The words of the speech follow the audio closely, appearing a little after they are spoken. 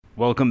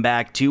Welcome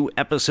back to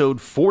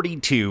episode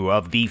 42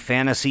 of the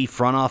Fantasy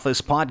Front Office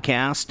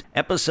Podcast,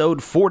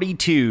 episode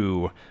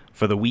 42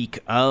 for the week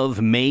of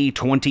May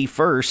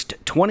 21st,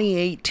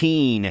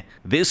 2018.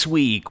 This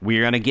week,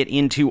 we're going to get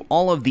into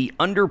all of the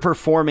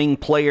underperforming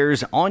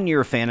players on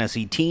your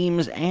fantasy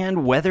teams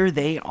and whether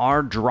they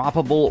are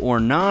droppable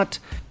or not.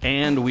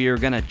 And we are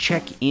going to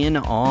check in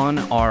on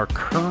our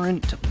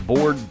current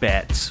board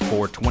bets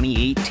for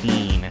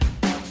 2018.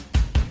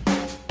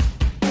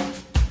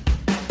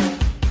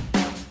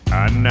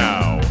 And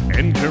now,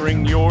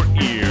 entering your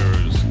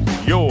ears,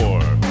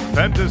 your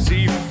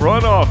Fantasy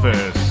Front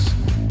Office.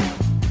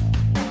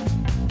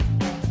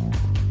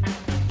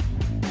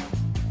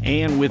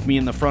 And with me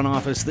in the front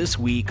office this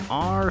week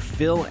are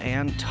Phil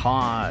and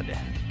Todd.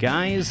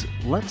 Guys,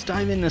 let's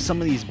dive into some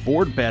of these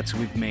board bets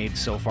we've made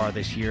so far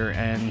this year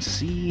and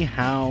see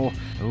how...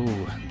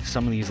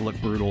 some of these look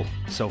brutal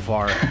so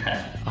far.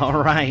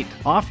 All right,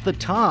 off the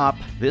top,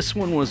 this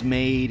one was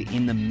made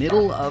in the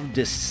middle of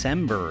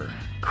December.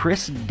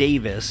 Chris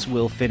Davis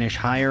will finish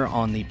higher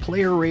on the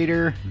player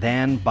rater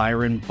than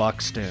Byron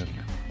Buxton.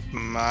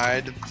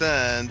 My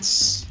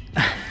defense,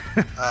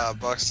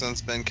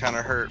 Buxton's been kind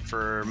of hurt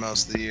for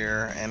most of the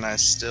year, and I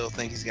still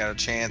think he's got a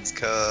chance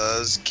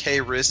because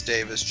Rhys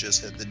Davis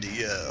just hit the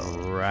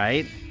DL.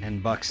 Right,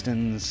 and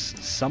Buxton's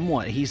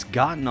he's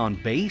gotten on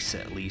base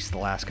at least the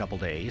last couple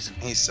days.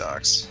 He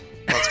sucks.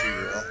 Let's be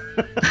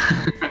real.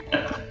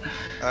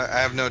 I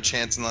have no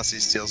chance unless he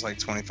steals like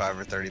 25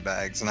 or 30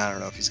 bags, and I don't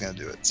know if he's going to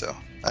do it, so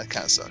that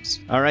kind of sucks.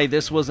 All right,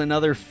 this was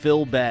another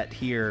Phil bet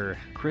here.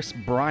 Chris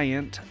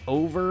Bryant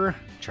over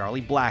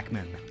Charlie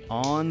Blackmon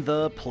on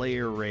the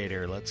player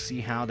rater. Let's see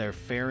how they're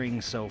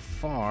faring so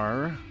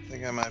far. I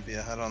think I might be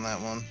ahead on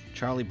that one.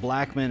 Charlie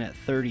Blackmon at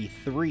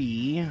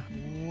 33.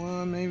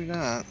 Well, maybe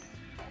not.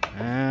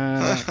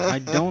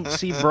 I don't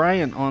see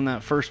Bryant on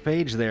that first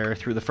page there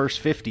through the first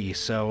 50,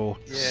 so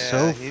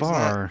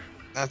far.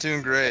 Not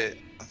doing great.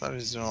 I thought he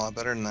was doing a lot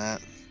better than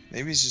that.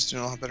 Maybe he's just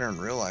doing a lot better in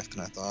real life than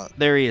I thought.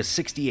 There he is,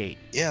 68.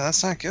 Yeah,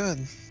 that's not good.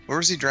 Where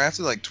was he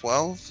drafted? Like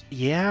 12?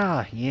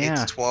 Yeah. 8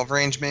 to 12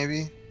 range,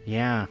 maybe?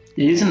 Yeah.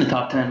 He's in the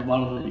top 10 in a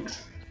lot of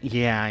leagues.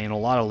 Yeah, in a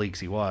lot of leagues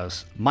he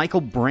was.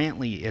 Michael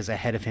Brantley is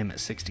ahead of him at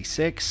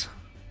 66.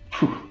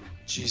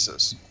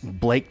 Jesus.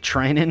 Blake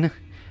Trinan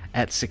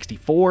at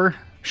 64.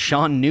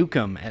 Sean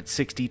Newcomb at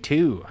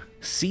 62.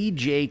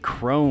 CJ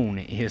Crone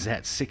is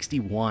at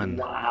 61.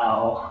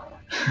 Wow.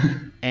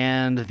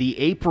 And the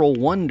April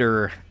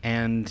Wonder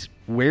and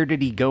where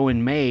did he go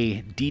in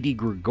May, Didi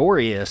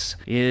Gregorius,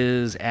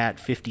 is at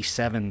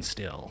 57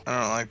 still. I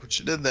don't like what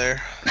you did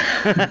there.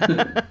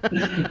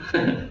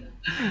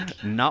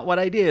 Not what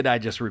I did, I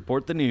just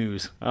report the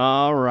news.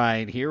 All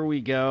right, here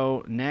we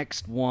go.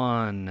 Next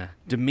one.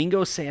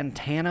 Domingo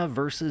Santana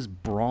versus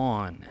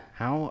Braun.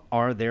 How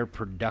are their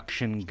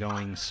production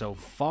going so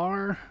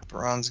far?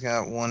 Braun's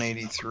got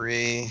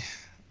 183,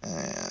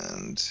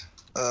 and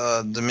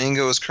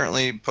Domingo is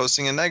currently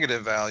posting a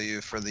negative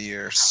value for the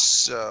year,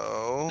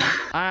 so...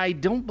 I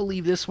don't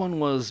believe this one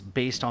was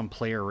based on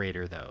player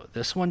rater, though.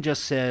 This one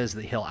just says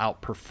that he'll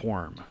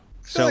outperform. I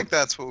feel like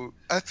that's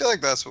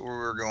what we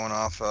were going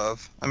off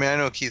of. I mean, I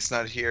know Keith's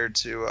not here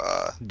to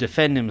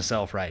defend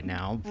himself right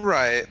now.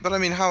 Right, but I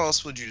mean, how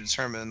else would you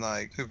determine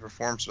like who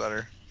performs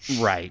better?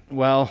 Right.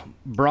 Well,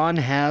 Braun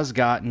has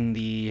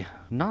gotten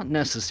not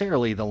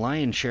necessarily the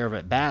lion's share of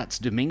at-bats.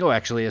 Domingo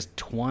actually has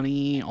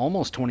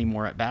almost 20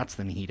 more at-bats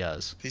than he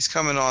does. He's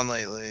coming on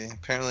lately.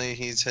 Apparently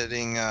he's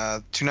hitting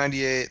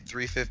 298,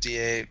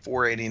 358,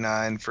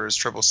 489 for his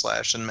triple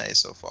slash in May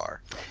so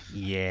far.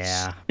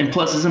 Yeah. And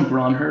plus, isn't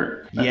Braun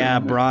hurt? Yeah,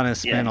 Braun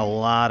has spent a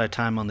lot of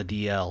time on the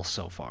DL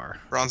so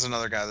far. Braun's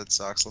another guy that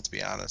sucks, let's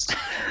be honest.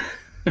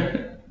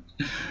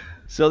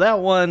 So that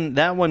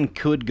one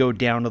could go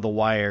down to the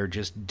wire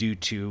just due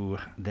to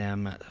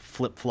them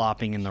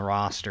flip-flopping in the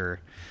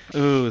roster.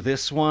 Ooh,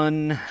 this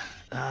one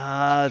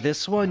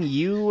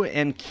you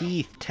and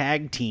Keith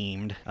tag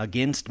teamed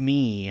against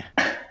me.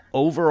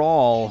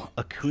 Overall,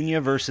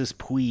 Acuna versus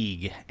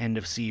Puig, end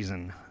of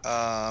season.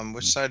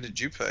 Which side did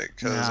you pick?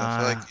 Because I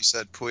feel like you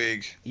said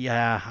Puig.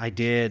 Yeah, I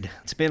did.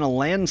 It's been a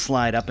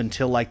landslide up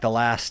until like the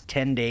last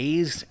 10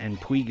 days, and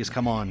Puig has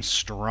come on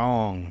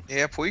strong.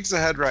 Yeah, Puig's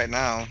ahead right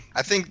now.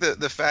 I think that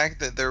the fact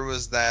that there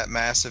was that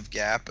massive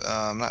gap,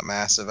 not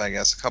massive, I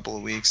guess, a couple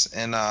of weeks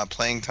in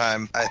playing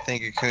time, I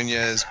think Acuna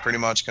is pretty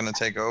much going to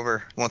take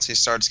over once he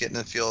starts getting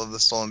the feel of the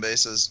stolen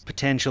bases.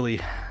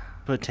 Potentially.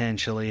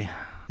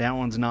 That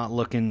one's not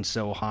looking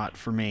so hot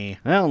for me.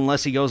 Well,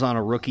 unless he goes on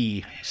a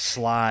rookie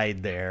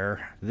slide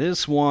there.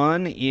 This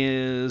one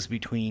is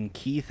between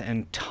Keith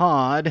and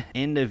Todd.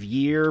 End of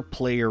year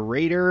player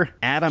rater.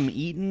 Adam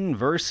Eaton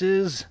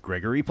versus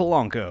Gregory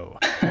Polanco.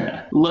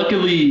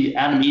 Luckily,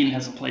 Adam Eaton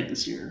hasn't played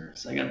this year,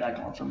 so I got that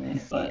going for me.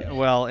 But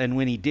well, and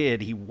when he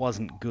did, he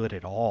wasn't good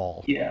at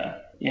all. Yeah,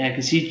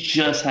 because he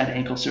just had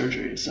ankle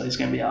surgery, so he's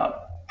going to be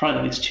out probably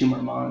at least 2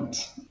 more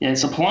months. Yeah,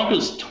 so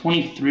Polanco's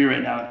 23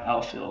 right now in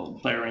outfield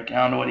player ranking.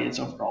 I don't know what he is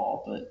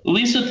overall, but at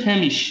least with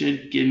him, he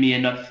should give me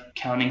enough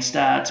counting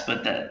stats,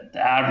 but the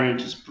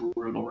average is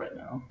brutal right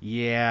now.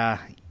 Yeah,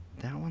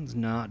 That one's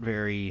not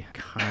very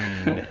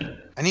kind.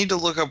 I need to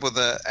look up what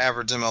the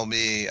average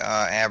MLB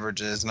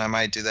average is, and I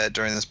might do that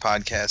during this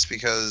podcast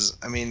because,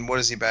 I mean, what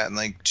is he batting,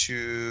 like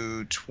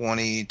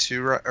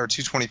 222 or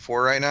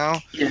 224 right now?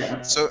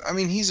 Yeah. So, I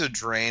mean, he's a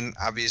drain,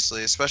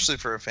 obviously, especially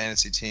for a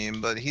fantasy team,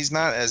 but he's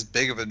not as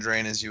big of a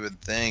drain as you would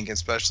think,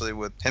 especially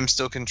with him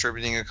still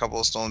contributing a couple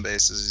of stolen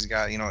bases. He's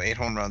got, 8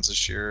 home runs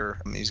this year.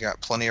 I mean, he's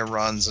got plenty of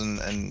runs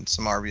and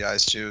some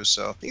RBIs too,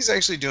 so he's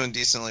actually doing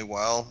decently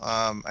well.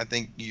 I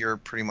think you're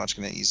pretty much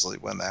going to easily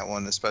win that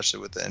one, especially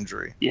with the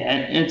injury. Yeah,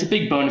 and it's a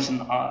big bonus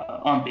in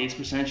on base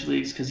percentage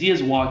leagues because he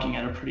is walking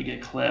at a pretty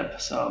good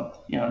clip. So,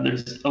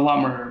 there's a lot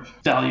more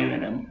value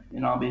in him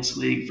in on base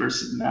league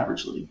versus an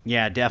average league.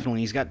 Yeah,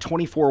 definitely. He's got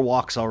 24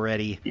 walks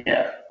already.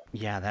 Yeah.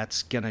 Yeah,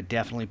 that's going to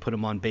definitely put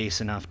him on base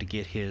enough to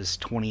get his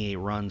 28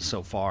 runs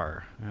so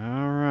far.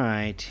 All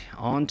right,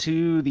 on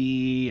to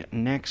the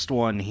next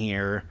one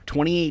here.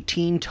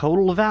 2018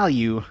 total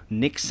value,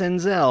 Nick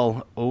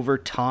Senzel over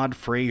Todd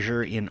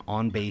Frazier in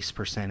on-base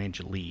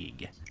percentage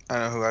league. I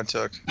know who I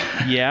took.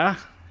 Yeah?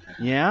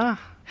 Yeah?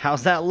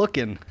 How's that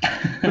looking?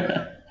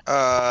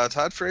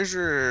 Todd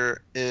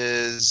Frazier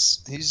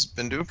he's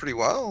been doing pretty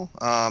well,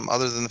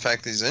 other than the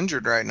fact that he's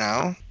injured right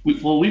now.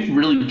 We've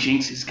really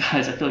jinxed these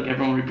guys. I feel like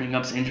everyone we bring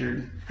up is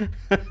injured.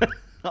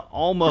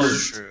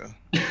 Almost.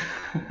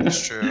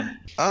 That's true.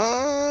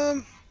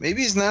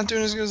 Maybe he's not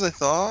doing as good as I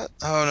thought.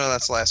 Oh, no,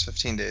 that's the last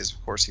 15 days.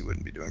 Of course, he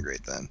wouldn't be doing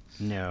great then.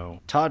 No.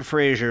 Todd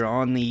Frazier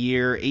on the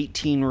year,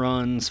 18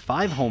 runs,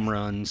 5 home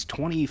runs,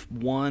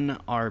 21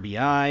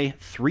 RBI,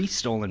 3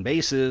 stolen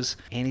bases,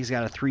 and he's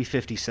got a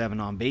 .357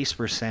 on-base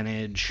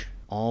percentage,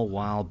 all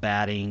while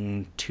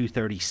batting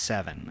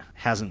 .237.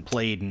 Hasn't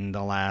played in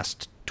the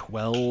last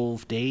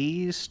 12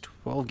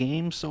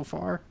 games so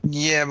far.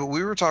 Yeah, but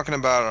we were talking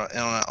about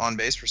an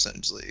on-base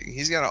percentage league.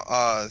 He's got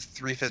a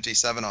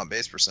 .357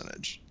 on-base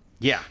percentage.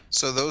 Yeah.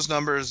 So those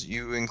numbers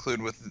you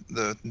include with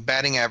the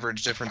batting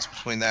average difference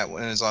between that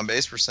and his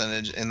on-base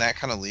percentage in that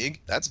kind of league,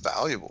 that's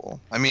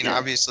valuable. I mean,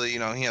 obviously,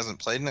 he hasn't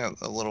played in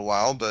a little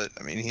while, but,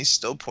 I mean, he's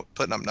still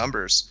putting up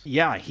numbers.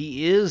 Yeah,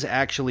 he is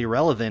actually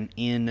relevant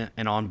in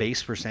an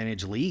on-base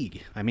percentage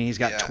league. I mean, he's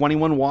got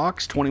 21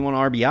 walks, 21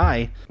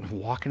 RBI,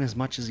 walking as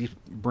much as he's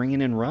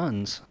bringing in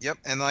runs. Yep,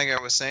 and like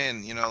I was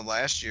saying,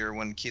 last year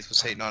when Keith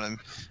was hating on him,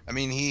 I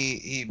mean,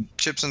 he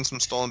chips in some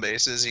stolen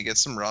bases, he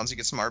gets some runs, he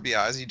gets some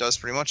RBIs, he does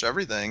pretty much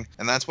everything,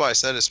 and that's why I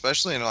said,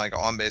 especially in like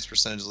on-base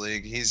percentage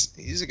league,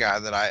 he's a guy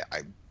that I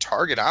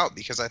target out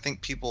because I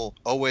think people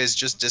always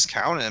just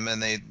discount him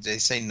and they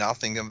say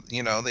nothing of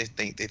they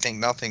think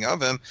nothing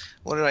of him.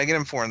 What did I get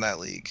him for in that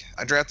league?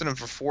 I drafted him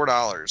for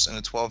 $4 in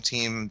a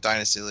 12-team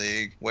dynasty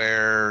league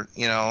where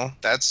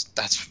that's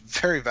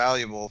very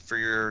valuable for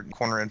your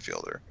corner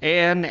infielder.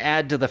 And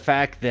add to the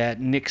fact that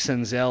Nick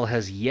Senzel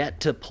has yet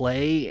to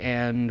play,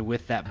 and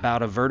with that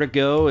bout of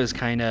vertigo is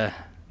kind of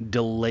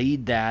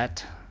delayed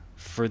that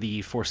for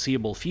the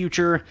foreseeable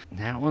future.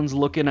 That one's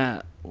looking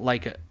at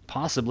like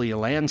possibly a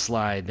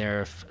landslide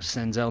there if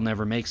Senzel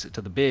never makes it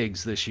to the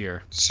bigs this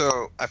year.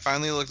 So I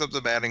finally looked up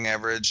the batting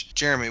average.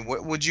 Jeremy,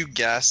 what would you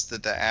guess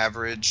that the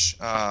average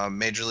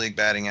major league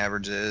batting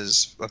average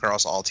is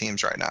across all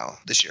teams right now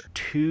this year?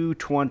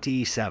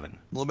 227.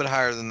 A little bit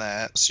higher than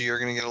that. So you're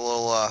going to get a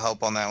little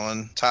help on that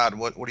one. Todd,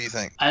 what do you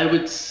think? I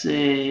would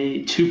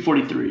say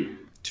 243.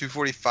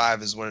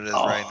 245 is what it is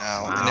right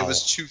now. Wow. And it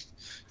was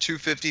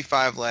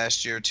 255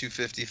 last year,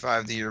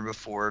 255 the year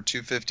before,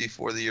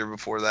 254 the year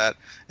before that.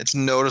 It's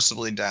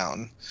noticeably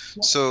down.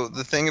 So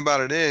the thing about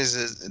it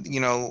is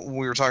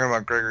we were talking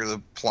about Gregory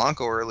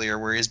Polanco earlier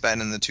where he's batting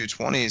in the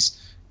 220s.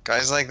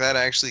 Guys like that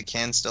actually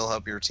can still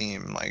help your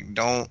team. Like,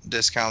 don't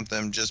discount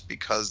them just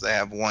because they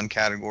have one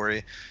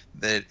category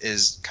that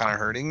is kind of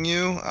hurting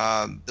you.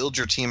 Build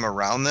your team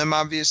around them,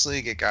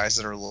 obviously. Get guys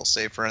that are a little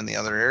safer in the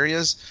other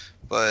areas.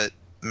 But,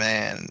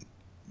 man,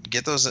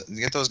 get those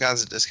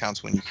guys at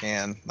discounts when you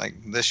can. Like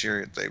this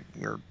year, they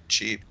were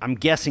cheap. I'm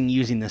guessing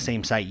using the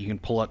same site, you can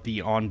pull up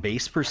the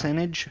on-base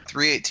percentage.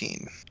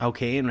 318.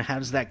 Okay, and how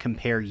does that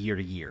compare year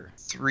to year?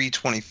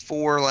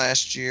 324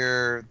 last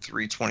year,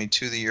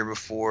 322 the year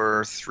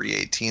before,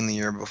 318 the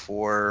year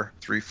before,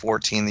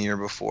 314 the year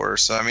before.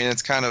 So I mean,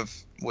 it's kind of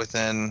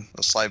within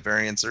a slight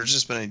variance. There's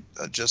just been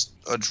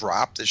a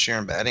drop this year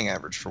in batting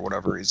average for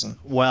whatever reason.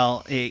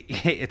 Well,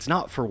 it's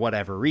not for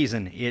whatever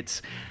reason.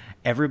 It's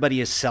everybody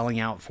is selling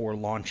out for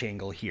launch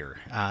angle here.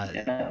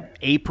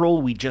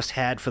 April, we just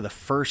had for the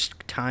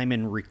first time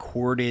in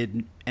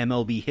recorded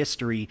MLB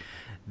history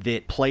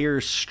that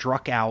players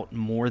struck out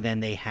more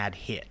than they had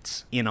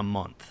hits in a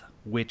month,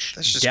 which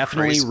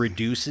definitely crazy.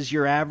 Reduces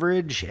your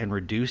average and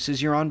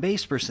reduces your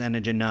on-base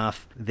percentage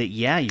enough that,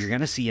 you're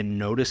going to see a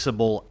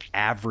noticeable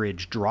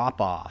average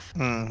drop-off.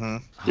 Mm-hmm.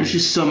 There's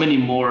just so many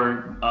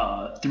more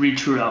 3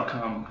 true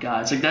outcome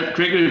guys. Like that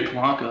Gregory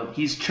Polanco,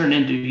 he's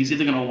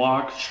either going to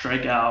walk,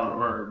 strike out,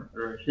 or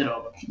hit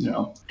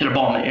a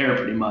ball in the air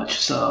pretty much.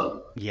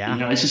 So,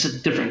 it's just a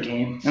different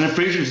game. And then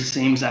Frazier's the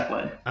same exact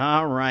way.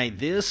 All right,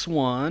 this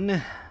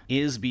one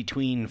is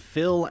between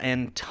Phil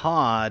and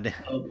Todd.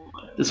 Oh,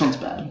 boy. This one's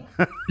bad.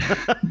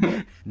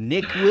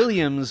 Nick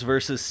Williams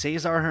versus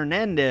Cesar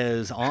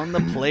Hernandez on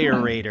the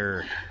Player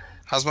Rater.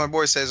 How's my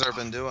boy Cesar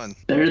been doing?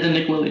 Better than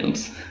Nick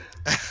Williams.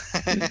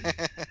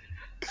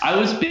 I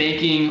was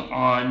banking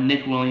on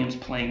Nick Williams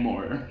playing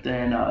more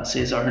than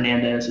Cesar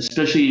Hernandez,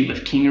 especially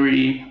with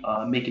Kingery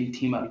making the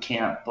team out of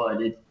camp, but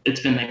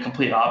it's been the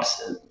complete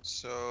opposite.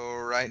 So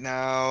right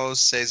now,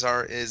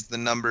 Cesar is the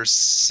number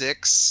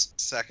 6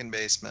 second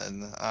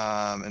baseman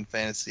in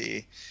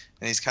fantasy,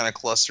 and he's kind of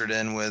clustered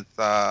in with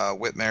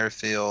Whit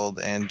Merrifield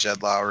and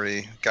Jed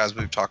Lowry, guys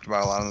we've talked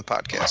about a lot on the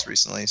podcast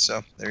recently.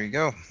 So there you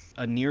go.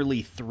 A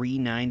nearly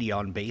 390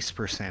 on base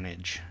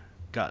percentage.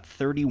 Got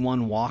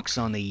 31 walks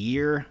on the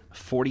year,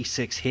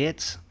 46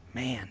 hits.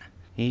 Man,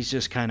 he's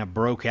just kind of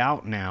broke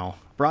out now.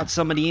 Brought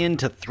somebody in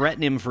to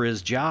threaten him for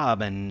his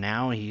job, and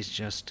now he's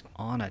just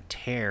on a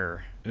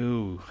tear.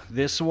 Ooh,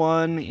 this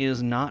one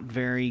is not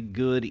very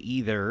good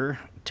either.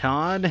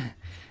 Todd,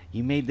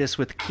 you made this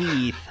with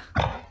Keith.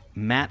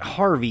 Matt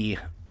Harvey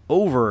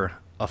over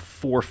a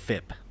 4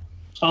 FIP.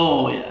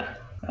 Oh, yeah.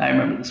 I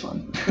remember this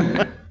one.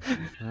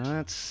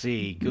 Let's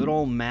see. Good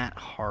old Matt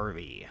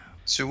Harvey.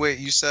 So wait,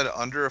 you said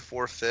under a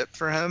 4 FIP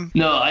for him?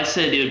 No, I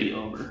said it would be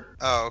over.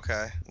 Oh,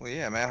 okay. Well,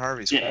 yeah, Matt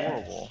Harvey's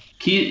horrible.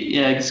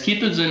 Because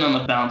Keith was in on the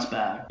bounce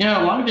back. You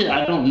know, a lot of it,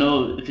 I don't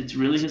know if it's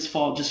really his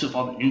fault, just with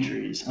all the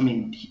injuries. I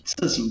mean, he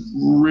has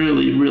some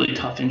really, really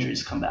tough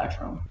injuries to come back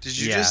from. Did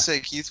you just say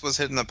Keith was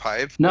hitting the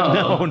pipe?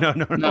 No. No.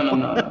 All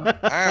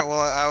right,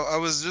 well, I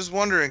was just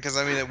wondering, because,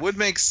 I mean, it would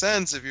make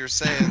sense if you're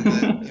saying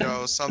that, you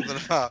know, something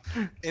about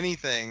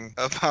anything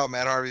about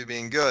Matt Harvey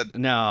being good.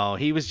 No,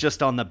 he was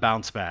just on the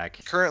bounce back.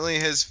 Currently,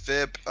 his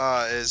FIP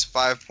is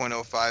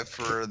 5.05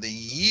 for the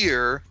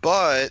year,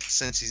 but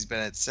since he's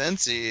been at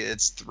Cincy,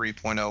 it's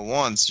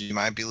 3.01, so you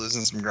might be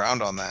losing some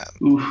ground on that.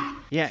 Oof.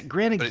 Yeah,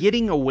 granted,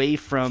 getting away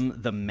from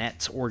the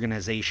Mets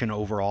organization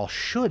overall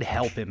should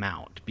help him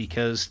out,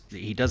 because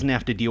he doesn't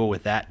have to deal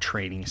with that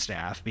training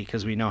staff,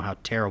 because we know how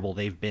terrible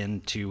they've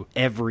been to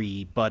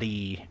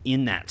everybody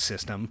in that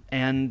system.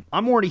 And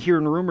I'm already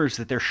hearing rumors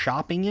that they're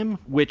shopping him,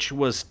 which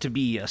was to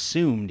be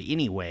assumed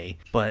anyway,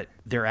 but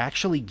they're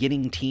actually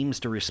getting teams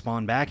to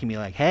respond back and be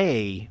like,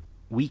 hey,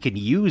 we can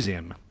use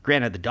him.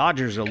 Granted, the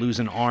Dodgers are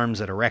losing arms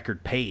at a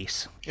record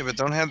pace. Yeah, but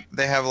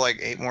they have like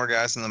 8 more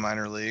guys in the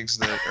minor leagues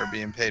that are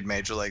being paid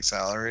major league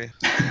salary.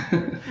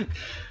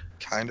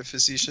 Kind of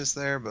facetious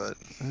there, but...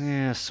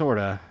 Yeah,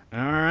 sorta. All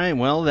right,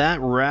 well,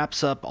 that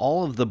wraps up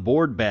all of the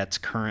board bets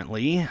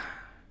currently.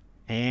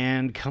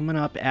 And coming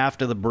up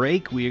after the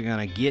break, we are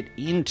going to get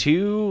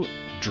into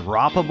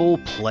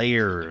droppable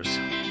players.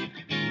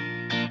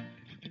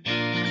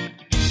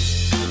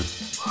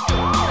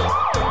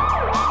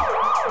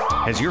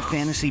 Has your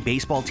fantasy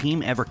baseball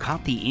team ever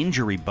caught the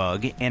injury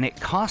bug and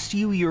it cost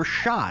you your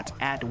shot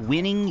at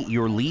winning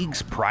your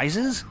league's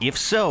prizes? If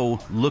so,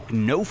 look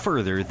no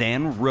further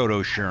than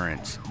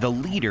RotoSurance, the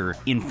leader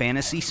in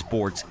fantasy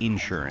sports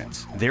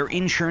insurance. Their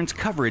insurance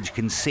coverage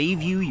can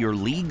save you your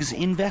league's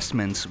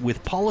investments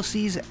with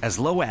policies as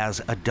low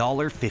as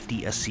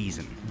 $1.50 a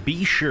season.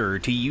 Be sure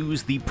to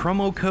use the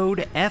promo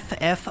code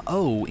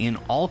FFO in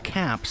all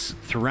caps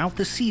throughout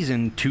the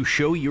season to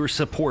show your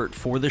support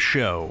for the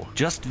show.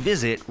 Just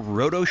visit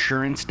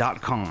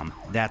rotosurance.com.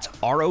 That's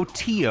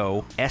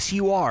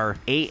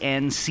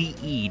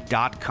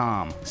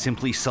ROTOSURANCE.com.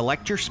 Simply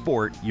select your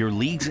sport, your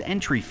league's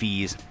entry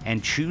fees,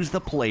 and choose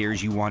the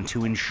players you want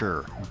to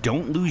insure.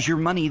 Don't lose your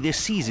money this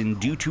season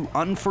due to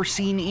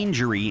unforeseen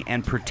injury,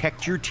 and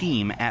protect your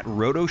team at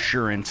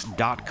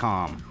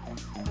rotosurance.com.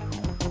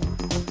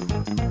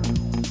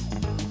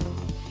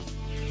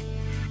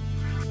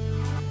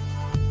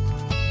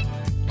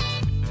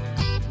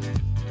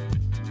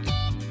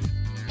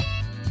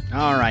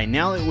 All right,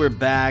 now that we're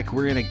back,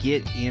 we're going to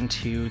get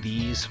into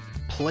these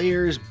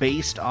players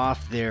based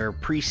off their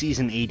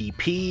preseason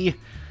ADP.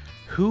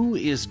 Who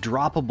is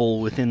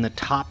droppable within the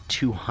top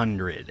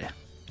 200?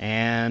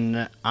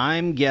 And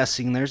I'm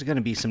guessing there's going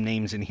to be some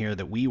names in here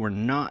that we were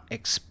not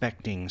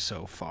expecting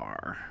so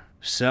far.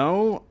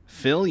 So,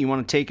 Phil, you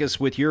want to take us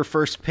with your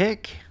first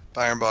pick?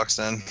 Byron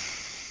Buxton.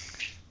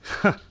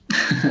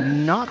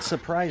 Not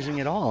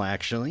surprising at all,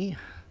 actually.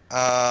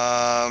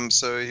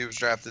 So he was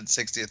drafted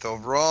 60th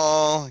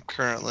overall,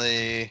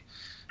 currently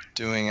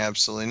doing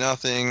absolutely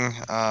nothing.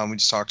 We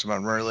just talked about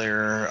him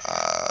earlier,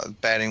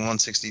 batting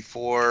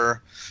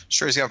 164.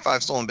 Sure, he's got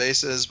 5 stolen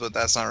bases, but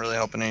that's not really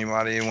helping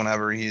anybody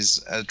whenever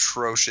he's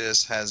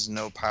atrocious, has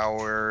no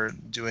power,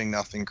 doing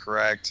nothing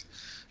correct.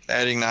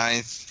 Batting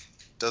 9th,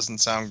 doesn't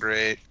sound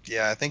great.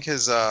 Yeah, I think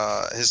his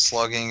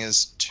slugging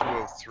is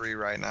 203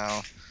 right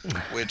now,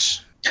 which...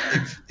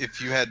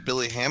 If you had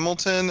Billy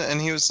Hamilton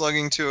and he was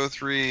slugging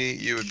 203,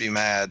 you would be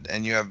mad.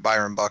 And you have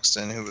Byron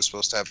Buxton, who was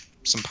supposed to have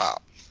some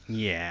pop.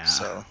 Yeah.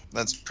 So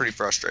that's pretty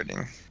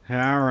frustrating.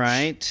 All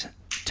right.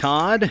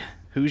 Todd,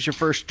 who's your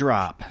first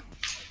drop?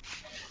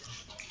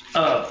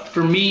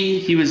 For me,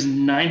 he was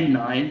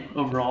 99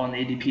 overall in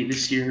ADP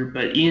this year,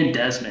 but Ian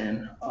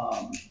Desmond,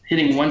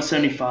 hitting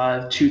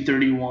 175,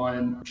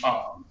 231,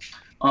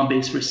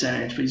 on-base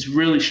percentage, but he's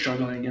really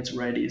struggling against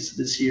righties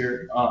this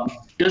year.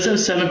 Does have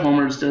 7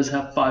 homers, does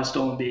have 5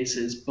 stolen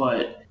bases,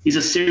 but he's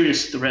a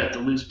serious threat to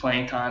lose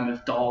playing time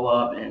if Dahl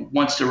up, and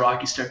once the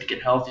Rockies start to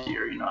get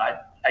healthier,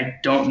 I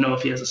don't know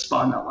if he has a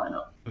spot in that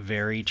lineup.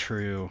 Very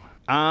true.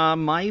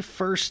 My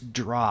first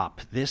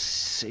drop.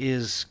 This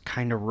is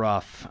kind of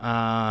rough.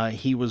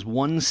 He was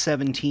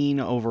 117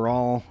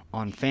 overall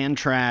on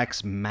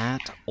Fantrax.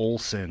 Matt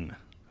Olson.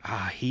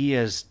 He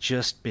has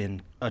just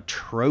been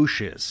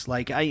atrocious.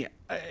 Like,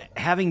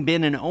 having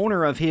been an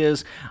owner of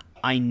his,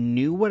 I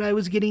knew what I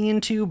was getting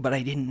into, but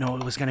I didn't know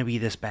it was going to be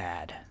this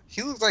bad.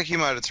 He looked like he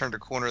might have turned a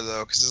corner,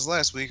 though, because his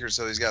last week or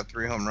so, he's got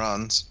 3 home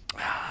runs.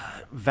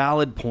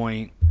 Valid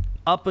point.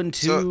 Up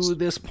until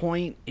this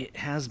point, it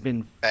has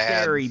been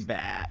very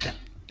bad.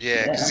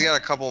 Yeah, because he got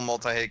a couple of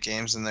multi-hit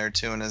games in there,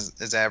 too, and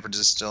his average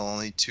is still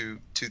only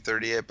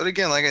 238. But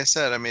again, like I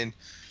said, I mean,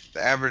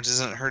 the average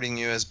isn't hurting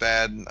you as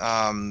bad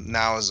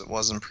now as it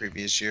was in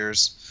previous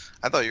years.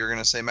 I thought you were going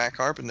to say Matt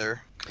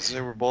Carpenter, because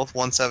they were both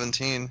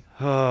 117.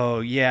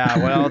 Oh, yeah,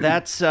 well,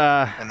 that's...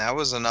 And that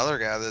was another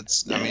guy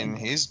that's, I mean,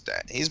 he's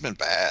been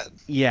bad.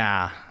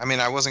 Yeah. I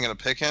mean, I wasn't going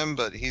to pick him,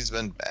 but he's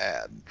been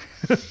bad.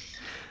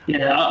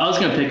 Yeah, I was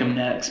going to pick him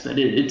next, but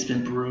it's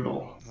been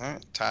brutal. All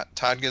right,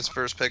 Todd gets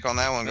first pick on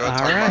that one. Go All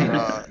talk right.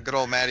 about good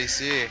old Matty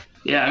C.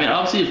 Yeah, I mean,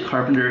 obviously, if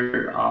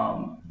Carpenter,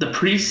 the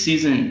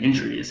preseason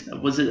injuries,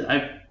 was it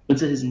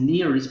his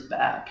knee or his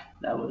back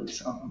that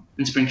was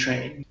in spring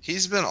training?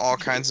 He's been all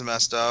kinds of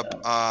messed up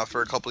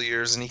for a couple of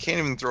years, and he can't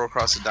even throw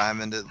across the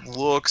diamond. It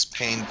looks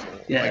painful.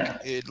 Yeah.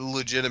 Like, it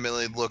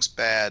legitimately looks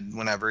bad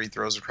whenever he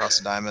throws across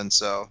the diamond.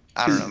 So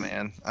I don't know,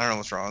 man. I don't know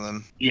what's wrong with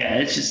him.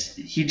 Yeah,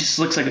 he just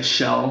looks like a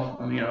shell,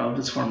 of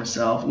his former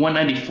self.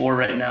 194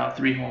 right now,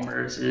 3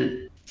 homers.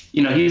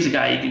 He's a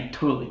guy you can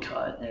totally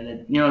cut,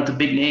 and it's a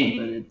big name,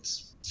 but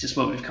it's just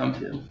what we've come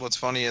to. What's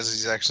funny is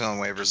he's actually on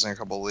waivers in a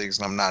couple of leagues,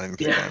 and I'm not even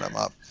picking him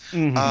up.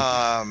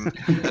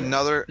 Mm-hmm.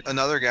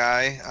 Another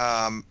guy,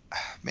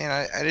 man,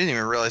 I didn't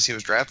even realize he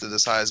was drafted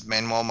this high, is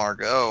Manuel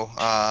Margot,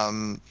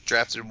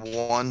 drafted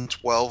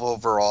 112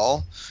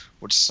 overall,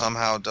 which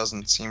somehow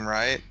doesn't seem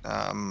right.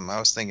 I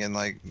was thinking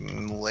like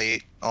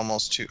late,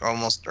 almost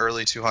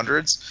early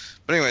 200s.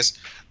 But anyways,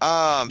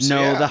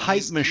 the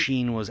hype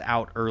machine was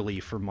out early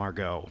for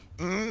Margot.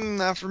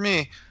 Not for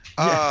me.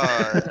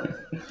 I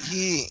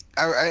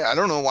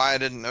don't know why I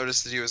didn't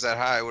notice that he was that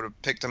high. I would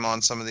have picked him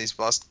on some of these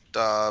bus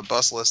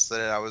lists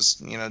that I was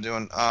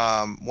doing.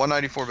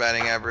 194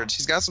 batting average.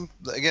 He's got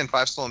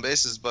 5 stolen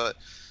bases, but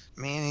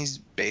man, he's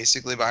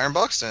basically Byron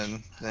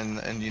Buxton,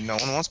 and no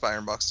one wants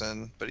Byron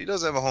Buxton, but he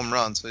does have a home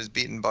run, so he's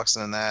beating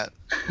Buxton in that.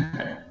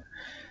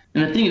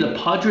 And the thing, the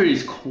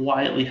Padres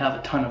quietly have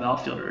a ton of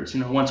outfielders.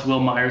 Once Will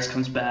Myers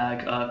comes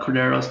back,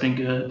 Cordero's been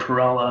good,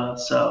 Perella,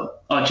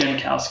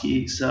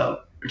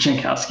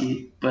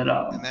 Jankowski, but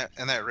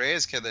and that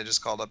Reyes kid they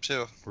just called up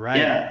too. Right.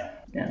 Yeah.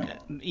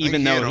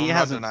 Even though he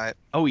hasn't. Tonight.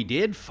 Oh, he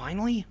did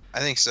finally.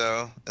 I think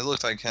so. It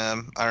looked like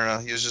him. I don't know.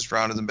 He was just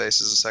rounded the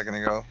bases a second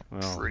ago.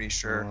 Well, pretty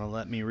sure. Well,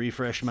 let me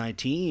refresh my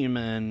team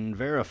and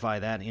verify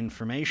that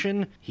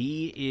information.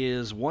 He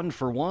is 1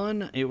 for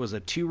 1. It was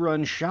a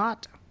 2-run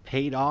shot.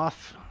 Paid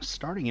off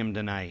starting him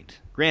tonight.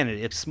 Granted,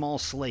 it's small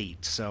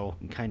slate, so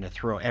you kind of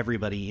throw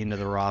everybody into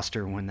the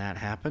roster when that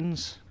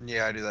happens.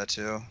 Yeah, I do that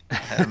too. I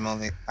had him on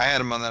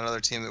that other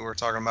team that we were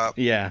talking about.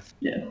 Yeah.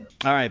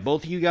 All right,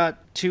 both of you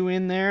got 2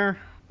 in there?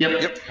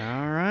 Yep.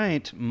 All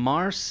right,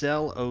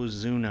 Marcell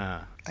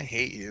Ozuna. I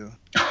hate you.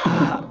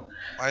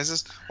 Why is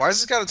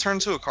this got to turn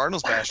to a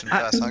Cardinals bashing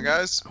fest, huh,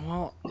 guys?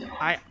 Well,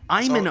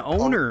 I'm an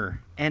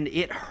owner, and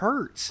it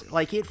hurts.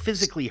 Like, it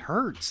physically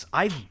hurts.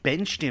 I've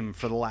benched him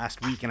for the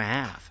last week and a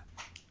half.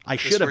 I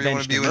should have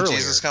benched him earlier. When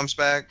Jesus comes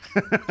back?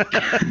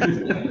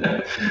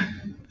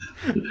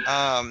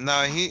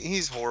 No,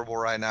 he's horrible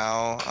right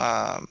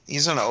now.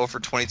 He's on an 0 for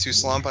 22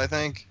 slump, I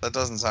think. That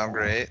doesn't sound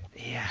great.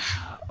 Yeah,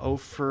 0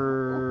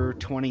 for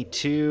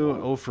 22,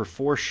 0 for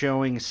 4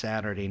 showing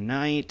Saturday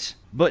night.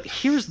 But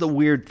here's the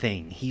weird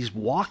thing. He's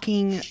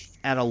walking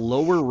at a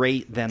lower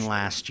rate than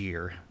last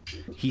year.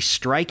 He's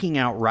striking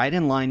out right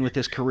in line with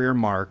his career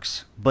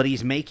marks, but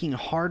he's making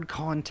hard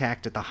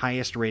contact at the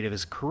highest rate of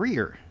his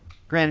career.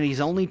 Granted, he's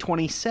only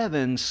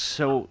 27,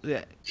 so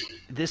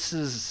this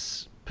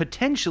is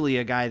potentially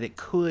a guy that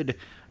could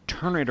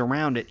turn it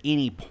around at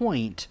any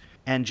point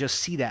and just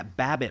see that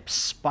BABIP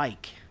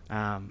spike.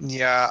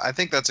 Yeah, I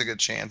think that's a good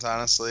chance,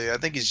 honestly. I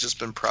think he's just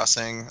been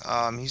pressing.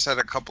 He's had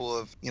a couple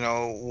of,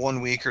 1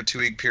 week or 2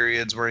 week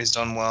periods where he's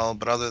done well,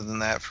 but other than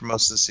that, for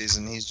most of the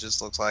season, he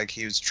just looks like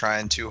he was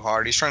trying too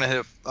hard. He's trying to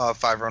hit a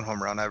 5-run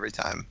home run every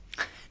time.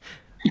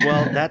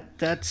 Well,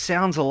 that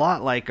sounds a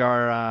lot like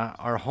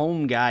our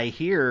home guy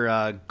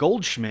here,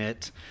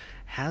 Goldschmidt.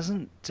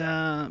 Hasn't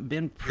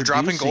been producing. You're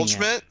dropping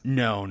Goldschmidt?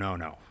 No.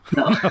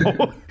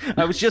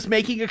 I was just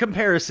making a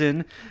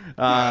comparison.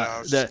 I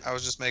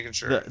was just making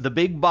sure. The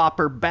big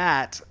bopper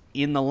bat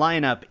in the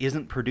lineup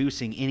isn't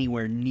producing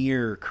anywhere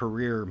near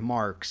career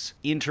marks.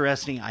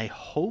 Interesting. I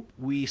hope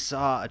we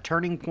saw a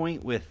turning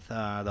point with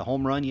the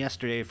home run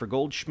yesterday for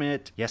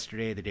Goldschmidt.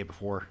 Yesterday, the day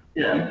before.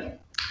 Yeah.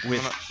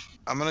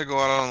 I'm gonna go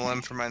out on a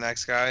limb for my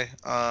next guy,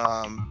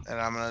 and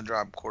I'm gonna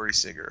drop Corey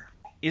Seager.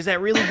 Is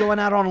that really going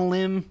out on a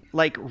limb?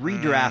 Like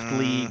redraft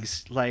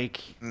leagues?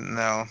 Like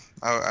No,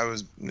 I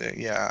was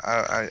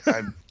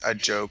I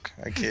joke,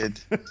 I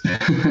kid.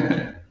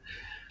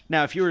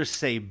 now, if you were to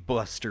say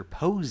Buster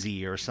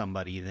Posey or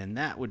somebody, then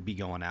that would be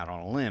going out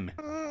on a limb.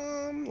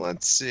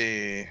 Let's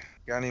see.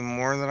 Got any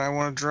more that I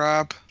want to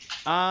drop?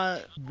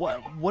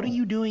 What are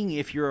you doing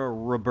if you're a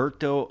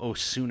Roberto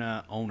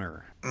Osuna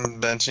owner?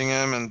 I'm benching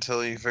him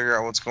until you figure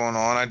out what's going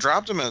on. I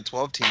dropped him in a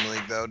 12-team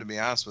league, though, to be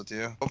honest with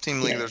you. 12-team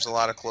league, there's a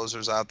lot of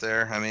closers out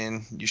there. I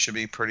mean, you should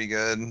be pretty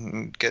good.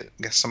 And get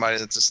somebody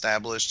that's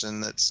established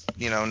and that's,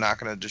 not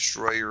going to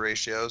destroy your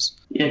ratios.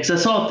 Yeah, because I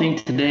saw a thing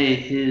today.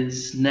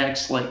 His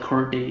next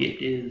court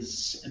date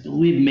is, I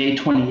believe, May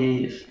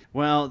 28th.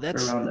 Well,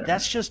 that's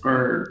just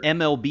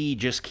MLB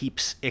just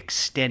keeps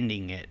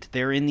extending it.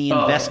 They're in the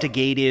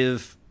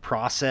investigative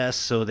process,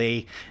 so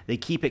they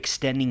keep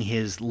extending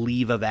his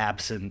leave of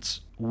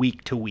absence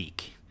week to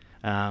week.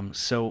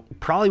 So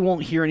probably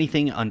won't hear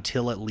anything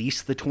until at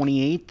least the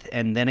 28th,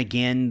 and then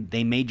again,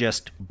 they may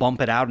just bump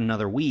it out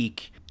another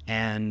week,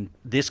 and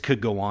this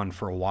could go on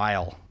for a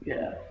while.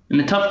 Yeah, and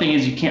the tough thing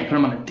is you can't put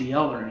him on a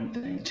DL or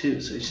anything,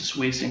 too, so he's just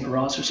wasting a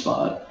roster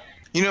spot.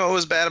 You know what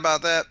was bad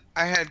about that?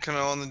 I had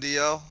Cano on the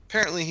DL.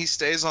 Apparently he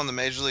stays on the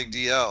Major League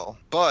DL,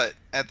 but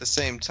at the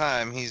same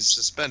time he's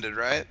suspended,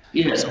 right?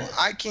 Yeah. So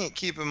I can't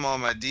keep him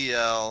on my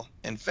DL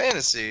in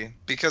fantasy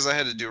because I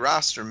had to do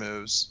roster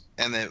moves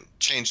and then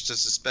changed to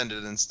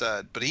suspended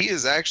instead. But he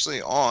is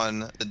actually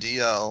on the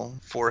DL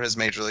for his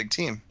Major League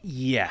team.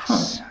 Yes.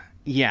 Huh.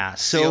 Yeah,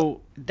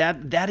 so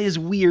that is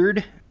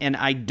weird, and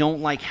I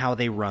don't like how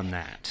they run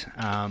that.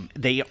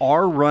 They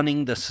are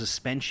running the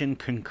suspension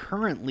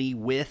concurrently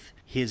with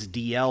his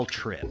DL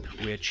trip,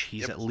 which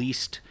he's at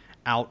least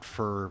out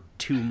for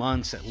 2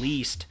 months at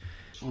least,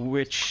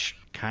 which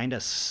kind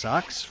of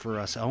sucks for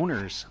us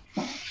owners.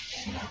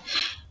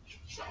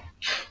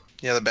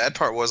 Yeah, the bad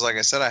part was, like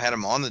I said, I had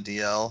him on the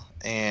DL,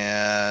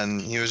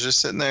 and he was just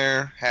sitting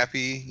there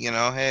happy,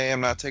 hey, I'm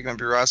not taking up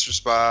your roster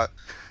spot.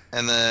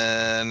 And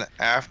then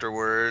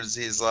afterwards,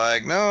 he's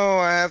like, no,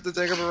 I have to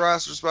take up a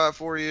roster spot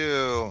for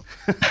you.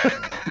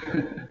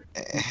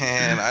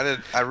 And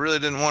I really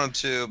didn't want him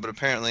to, but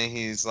apparently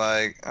he's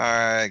like, all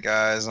right,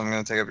 guys, I'm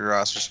going to take up your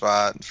roster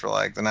spot for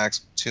the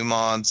next 2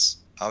 months.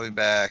 I'll be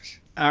back.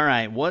 All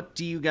right, what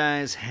do you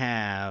guys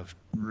have?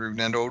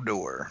 Rougned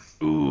Odor.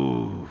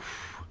 Ooh.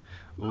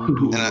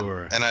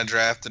 And I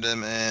drafted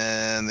him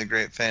in the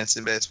Great Fantasy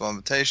Baseball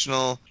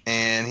Invitational,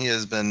 and he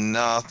has been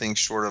nothing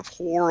short of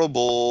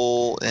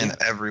horrible in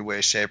every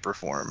way, shape, or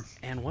form.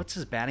 And what's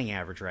his batting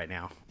average right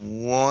now?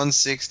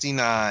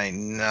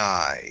 169.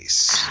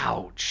 Nice.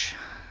 Ouch.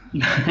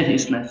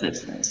 Nice.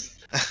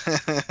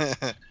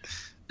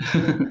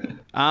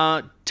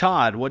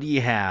 Todd, what do you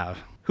have?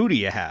 Who do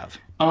you have?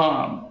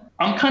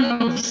 I'm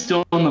kind of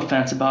still on the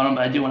fence about him,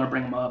 but I do want to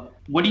bring him up.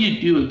 What do you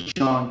do with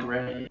John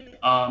Gray?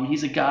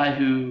 He's a guy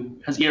who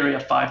has ERA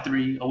of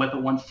 5.3, a WHIP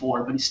of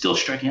 1.4, but he's still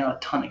striking out a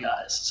ton of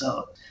guys.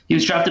 So he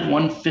was drafted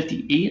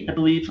 158, I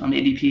believe, on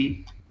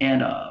ADP,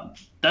 and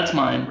that's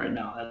mine right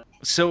now.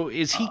 So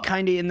is he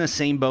kind of in the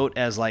same boat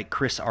as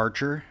Chris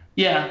Archer?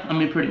 Yeah, I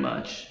mean, pretty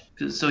much.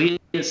 So he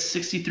has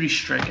 63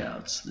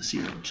 strikeouts this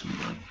year, which is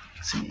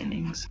some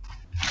innings.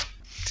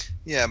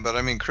 Yeah, but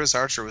I mean, Chris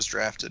Archer was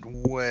drafted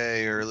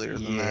way earlier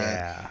than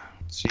that.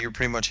 So you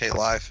pretty much hate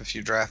life if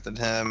you drafted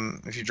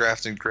him. If you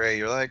drafted Gray,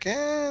 you're like,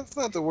 it's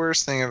not the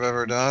worst thing I've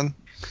ever done.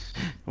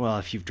 Well,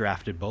 if you've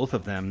drafted both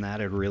of them,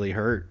 that'd really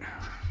hurt.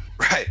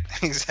 Right,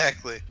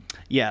 exactly.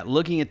 Yeah,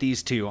 looking at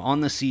these two,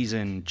 on the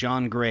season,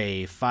 John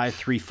Gray,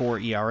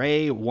 5.34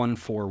 ERA,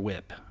 1.4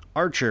 WHIP.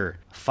 Archer,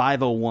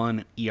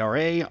 5.01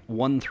 ERA,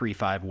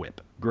 1.35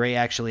 WHIP. Gray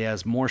actually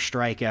has more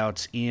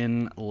strikeouts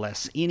in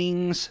less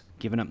innings,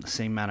 giving up the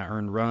same amount of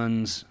earned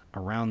runs,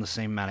 around the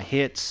same amount of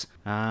hits.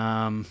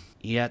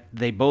 Yet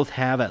they both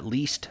have at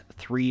least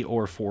 3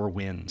 or 4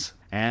 wins.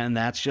 And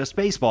that's just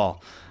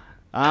baseball.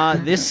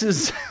 This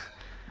is...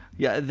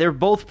 Yeah, they're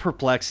both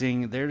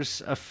perplexing.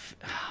 There's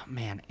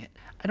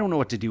I don't know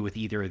what to do with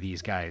either of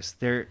these guys.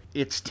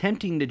 It's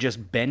tempting to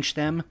just bench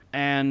them,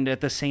 and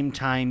at the same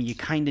time, you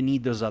kind of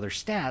need those other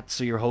stats,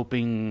 so you're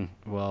hoping,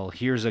 well,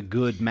 here's a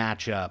good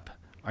matchup.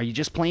 Are you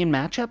just playing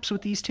matchups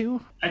with these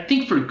two? I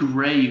think for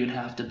Gray you'd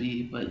have to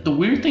be, but the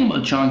weird thing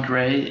about John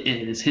Gray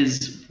is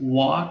his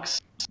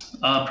walks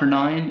per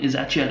 9 is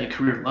actually at a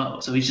career low,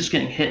 so he's just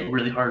getting hit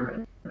really hard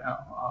right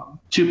now.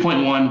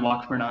 2.1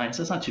 walk per 9,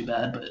 so that's not too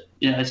bad, but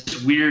it's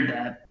just weird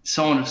that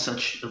someone of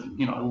such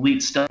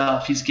elite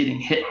stuff, he's getting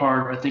hit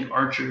hard. I think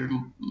Archer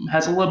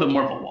has a little bit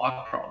more of a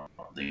walk problem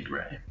than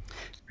Gray.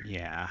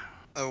 Yeah.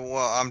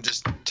 Well, I'm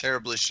just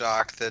terribly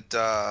shocked that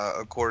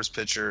a Coors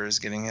pitcher is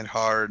getting hit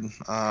hard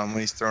when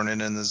he's thrown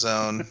it in the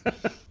zone.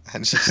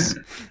 And just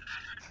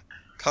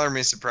Color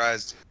me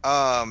surprised.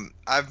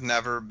 I've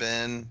never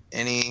been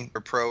any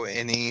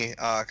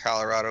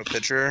Colorado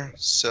pitcher,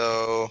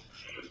 so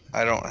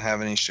I don't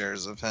have any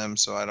shares of him,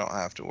 so I don't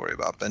have to worry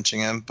about benching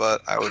him.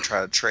 But I would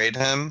try to trade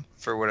him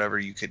for whatever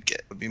you could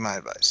get. Would be my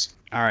advice.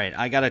 All right,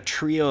 I got a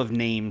trio of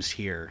names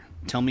here.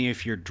 Tell me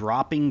if you're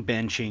dropping,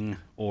 benching,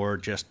 or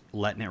just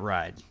letting it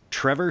ride.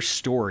 Trevor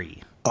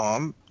Story.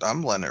 Oh,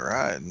 I'm letting it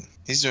ride.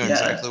 He's doing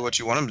exactly what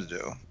you want him to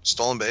do.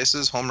 Stolen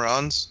bases, home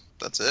runs.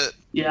 That's it.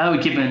 Yeah, I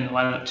would keep him in the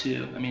lineup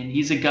too. I mean,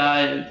 he's a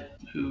guy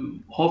who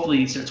hopefully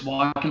he starts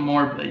walking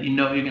more, but you're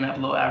going to have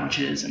low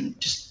averages and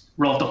just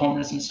roll off the home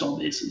runs and stolen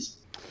bases.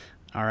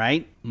 All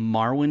right,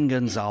 Marwin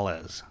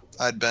Gonzalez.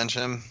 I'd bench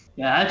him.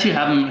 Yeah, I actually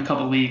have him in a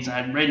couple leagues,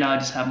 and right now I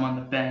just have him on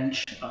the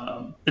bench.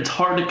 It's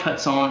hard to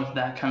cut someone with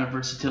that kind of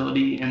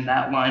versatility in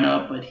that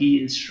lineup, but he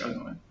is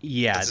struggling.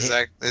 Yeah, that's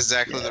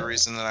exactly the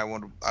reason that I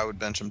would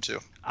bench him too.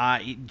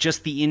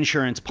 Just the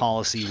insurance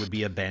policy would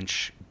be a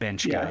bench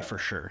guy for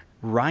sure.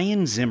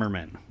 Ryan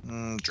Zimmerman.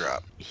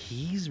 Drop.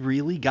 He's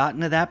really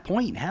gotten to that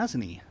point,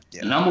 hasn't he?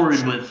 Yeah, and I'm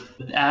worried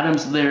with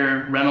Adams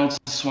there. Reynolds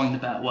swung the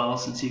bat well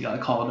since he got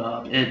called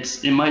up.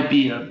 It might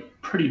be a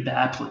pretty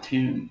bad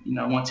platoon,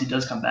 once he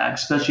does come back,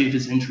 especially if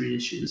his injury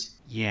issues.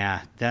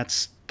 Yeah,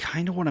 that's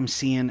kind of what I'm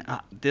seeing.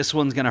 This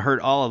one's going to hurt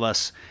all of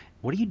us.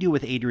 What do you do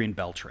with Adrian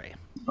Beltre?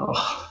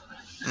 Oh.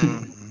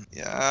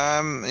 Yeah,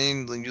 I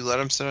mean, you let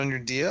him sit on your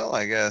DL,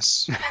 I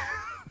guess.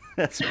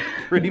 That's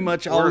pretty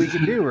much all we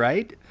can do,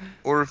 right?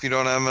 Or if you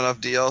don't have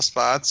enough DL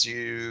spots,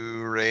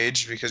 you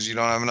rage because you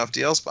don't have enough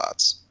DL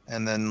spots,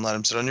 and then let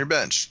him sit on your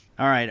bench.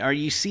 All right, are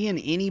you seeing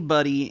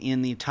anybody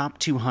in the top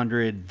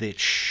 200 that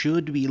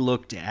should be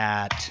looked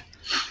at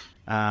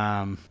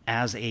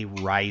as a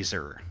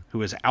riser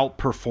who has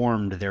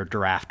outperformed their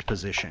draft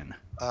position?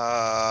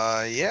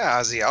 Yeah,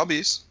 Ozzy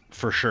Albies.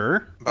 For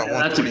sure. About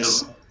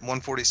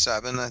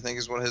 147, I think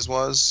is what his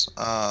was.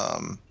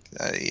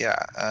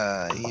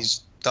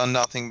 He's done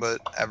nothing but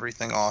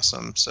everything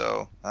awesome.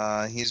 So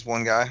he's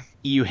one guy.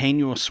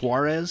 Eugenio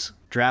Suarez,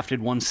 drafted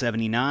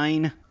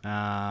 179.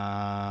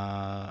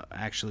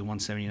 Actually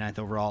 179th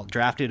overall.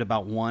 Drafted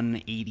about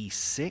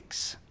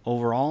 186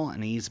 overall,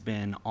 and he's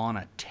been on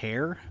a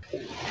tear.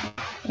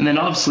 And then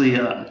obviously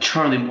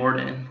Charlie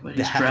Morton,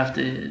 he's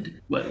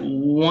drafted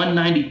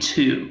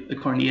 192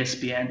 according to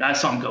ESPN. I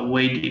saw him go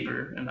way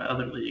deeper in the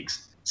other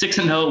leagues.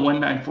 6-0,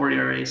 1.94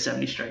 ERA,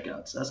 70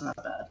 strikeouts. That's not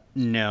bad.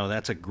 No,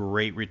 that's a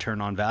great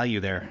return on value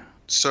there.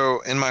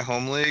 So in my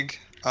home league,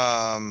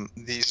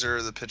 these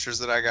are the pitchers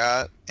that I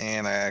got,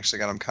 and I actually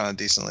got them kind of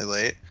decently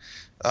late.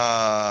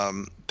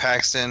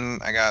 Paxton,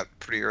 I got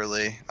pretty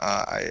early.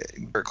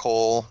 Garrett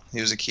Cole, he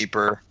was a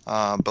keeper.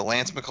 But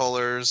Lance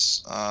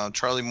McCullers,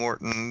 Charlie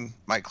Morton,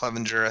 Mike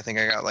Clevenger, I think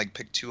I got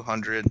pick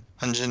 200.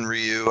 Hyun-Jin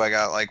Ryu, I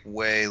got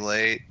way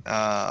late.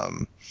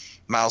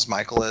 Miles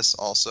Michaelis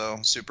also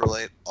super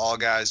late. All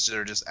guys that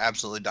are just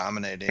absolutely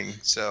dominating.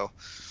 So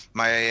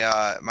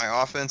my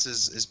offense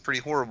is pretty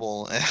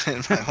horrible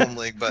in my home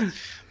league, but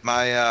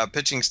my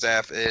pitching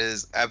staff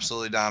is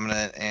absolutely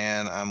dominant,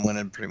 and I'm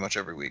winning pretty much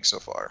every week so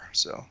far.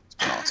 So it's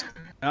been awesome.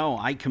 Oh,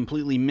 I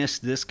completely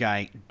missed this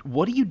guy.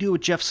 What do you do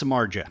with Jeff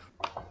Samardzija?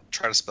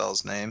 Try to spell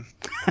his name.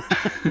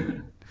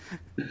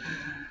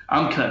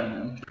 I'm cutting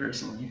him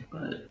personally,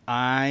 but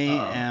I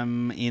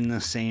am in the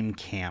same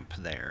camp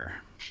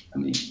there. I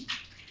mean,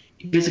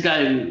 he's a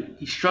guy who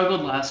he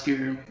struggled last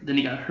year, then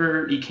he got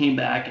hurt, he came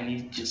back, and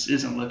he just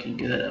isn't looking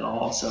good at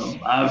all. So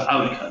I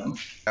would cut him.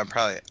 I'd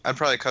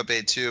probably cut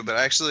bait too, but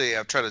actually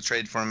I've tried to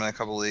trade for him in a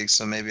couple leagues,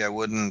 so maybe I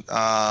wouldn't.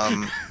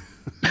 I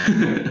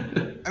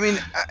mean,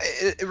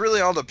 it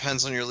really all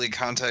depends on your league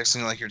context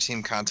and your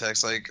team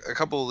context. A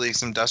couple of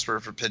leagues, I'm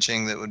desperate for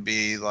pitching that would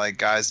be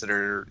guys that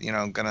are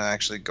going to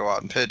actually go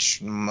out and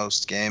pitch in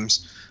most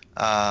games.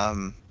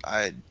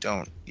 I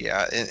don't.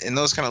 Yeah, in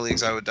those kind of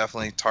leagues, I would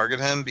definitely target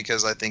him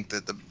because I think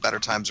that the better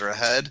times are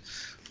ahead.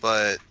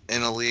 But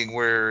in a league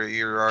where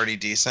you're already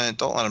decent,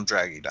 don't let him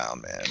drag you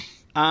down, man.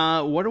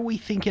 What are we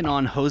thinking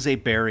on Jose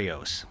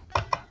Berrios?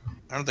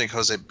 I don't think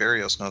Jose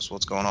Berrios knows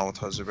what's going on with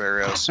Jose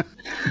Berrios.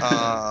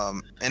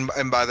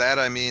 And by that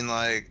I mean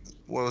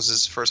what was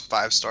his first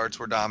 5 starts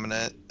were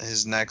dominant.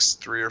 His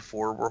next 3 or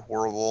 4 were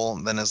horrible.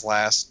 And then his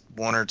last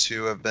 1 or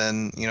 2 have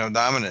been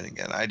dominant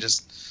again.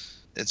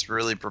 It's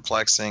really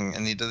perplexing.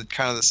 And he did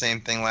kind of the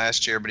same thing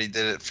last year, but he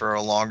did it for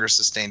a longer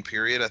sustained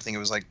period. I think it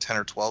was 10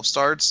 or 12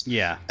 starts.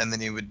 Yeah. And then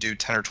he would do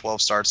 10 or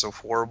 12 starts of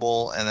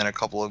horrible and then a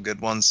couple of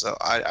good ones. So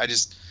I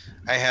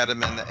had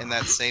him in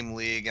that same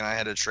league, and I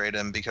had to trade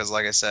him because,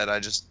 like I said,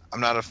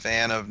 I'm not a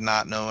fan of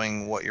not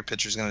knowing what your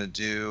pitcher's going to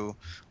do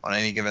on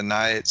any given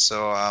night.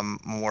 So I'm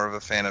more of a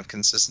fan of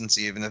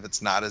consistency, even if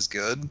it's not as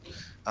good.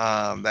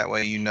 That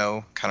way you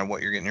know kind of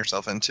what you're getting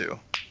yourself into.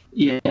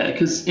 Yeah,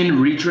 because in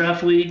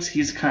redraft leagues,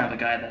 he's kind of a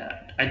guy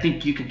that I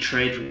think you can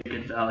trade for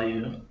good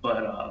value,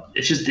 but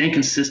it's just the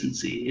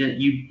inconsistency.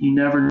 You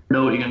never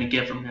know what you're going to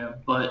get from him.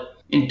 But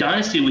in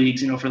dynasty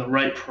leagues, for the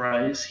right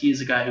price,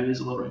 he's a guy who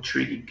is a little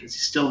intriguing because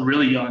he's still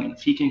really young.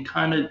 If he can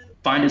kind of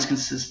find his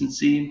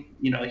consistency,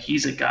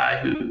 he's a guy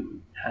who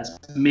has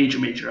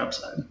major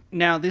upside.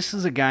 Now, this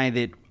is a guy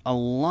that a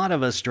lot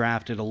of us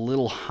drafted a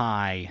little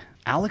high.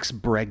 Alex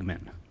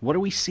Bregman. What are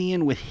we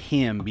seeing with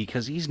him?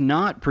 Because he's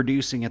not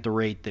producing at the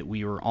rate that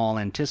we were all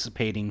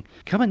anticipating.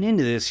 Coming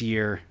into this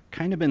year,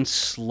 kind of been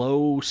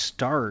slow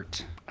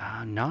start.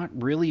 Not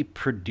really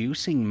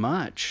producing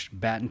much.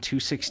 Batting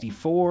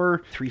 .264,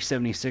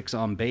 376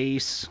 on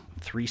base,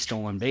 3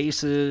 stolen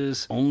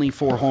bases, only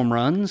 4 home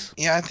runs.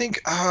 Yeah, I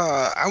think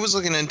I was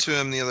looking into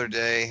him the other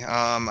day.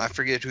 I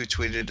forget who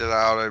tweeted it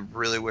out. I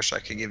really wish I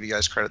could give you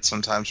guys credit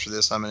sometimes for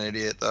this. I'm an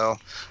idiot though.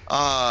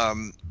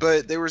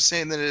 But they were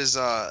saying that his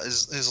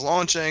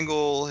launch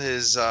angle,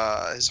 his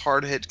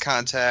hard hit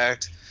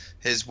contact,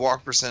 his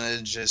walk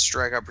percentage, his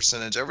strikeout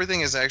percentage,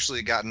 everything has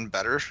actually gotten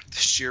better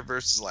this year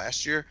versus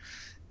last year.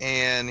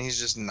 And he's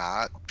just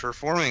not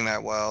performing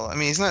that well. I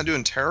mean, he's not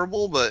doing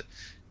terrible, but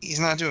he's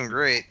not doing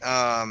great.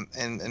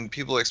 And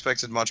people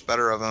expected much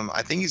better of him.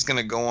 I think he's going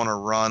to go on a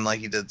run like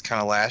he did kind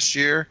of last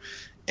year,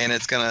 and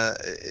it's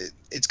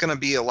gonna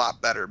be a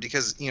lot better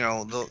because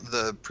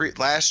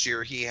last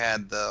year he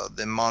had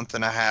the month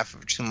and a half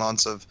or 2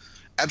 months of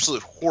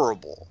absolute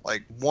horrible,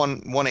 like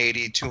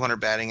 180, 200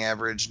 batting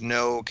average,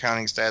 no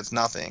counting stats,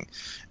 nothing.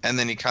 And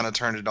then he kind of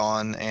turned it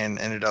on and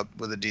ended up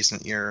with a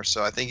decent year.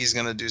 So I think he's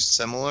going to do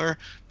similar,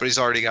 but he's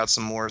already got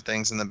some more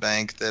things in the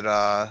bank that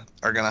are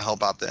going to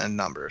help out the end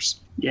numbers.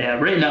 Yeah,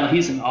 right now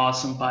he's an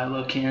awesome buy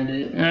low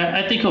candidate, and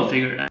I think he'll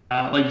figure it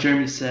out. Like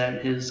Jeremy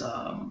said, his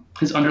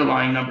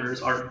underlying numbers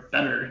are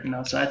better,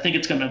 So I think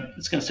it's gonna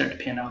start to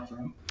pan out for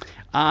him.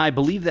 I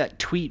believe that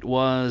tweet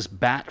was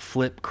Bat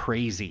Flip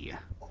Crazy.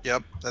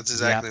 Yep, that's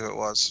exactly what it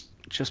was.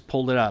 Just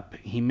pulled it up.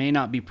 He may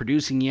not be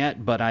producing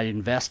yet, but I'd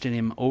invest in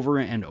him over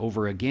and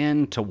over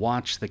again to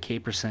watch the K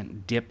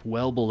percent dip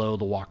well below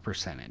the walk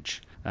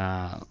percentage.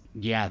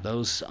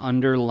 Those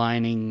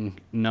underlining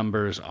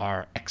numbers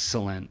are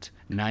excellent.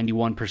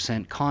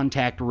 91%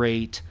 contact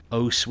rate,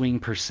 O-swing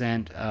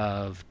percent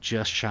of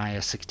just shy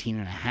of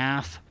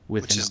 16.5,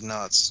 which is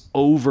nuts.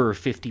 Over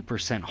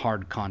 50%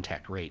 hard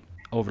contact rate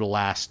over the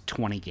last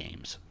 20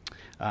 games.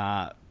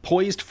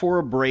 Poised for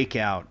a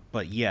breakout,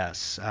 but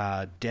yes,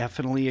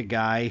 definitely a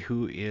guy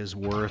who is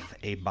worth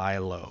a buy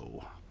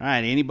low. All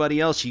right,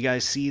 anybody else you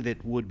guys see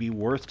that would be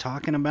worth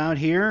talking about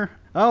here?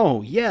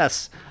 Oh,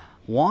 yes,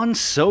 Juan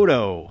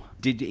Soto.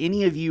 Did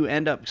any of you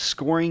end up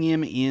scoring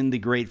him in the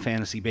Great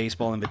Fantasy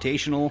Baseball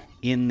Invitational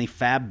in the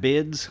Fab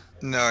bids?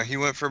 No, he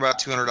went for about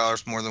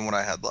 $200 more than what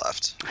I had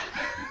left.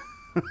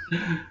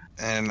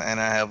 And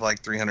I have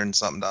like $300 and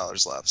something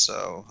left.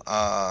 So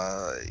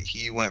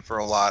he went for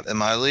a lot in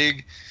my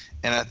league.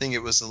 And I think it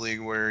was the league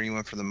where he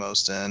went for the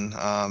most in,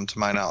 to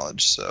my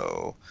knowledge.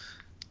 So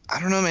I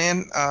don't know,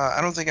 man. I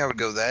don't think I would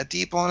go that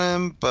deep on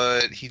him,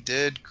 but he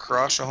did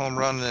crush a home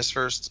run in his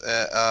first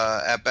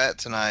at bat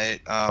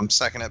tonight.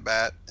 Second at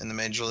bat in the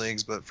major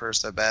leagues, but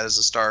first at bat as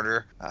a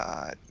starter.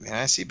 Man,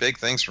 I see big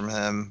things from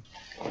him.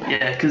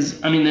 Yeah,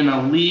 because in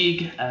a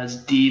league as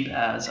deep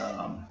as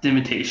the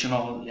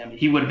Invitational,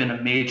 he would have been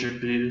a major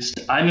boost.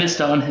 I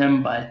missed out on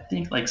him by I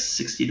think like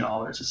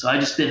 $60, so I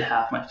just did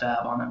half my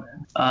fab on him.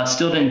 And,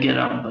 still didn't get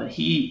him, but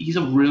he's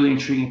a really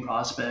intriguing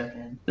prospect,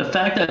 and the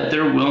fact that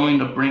they're willing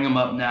to bring him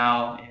up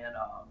now and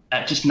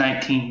at just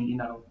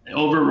 19,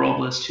 over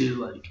Robles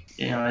too,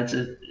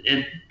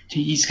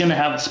 he's gonna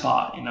have a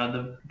spot.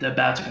 The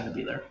bats are gonna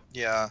be there.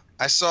 Yeah,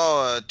 I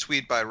saw a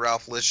tweet by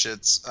Ralph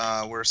Lishitz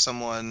where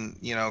someone,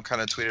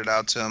 kind of tweeted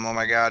out to him, "Oh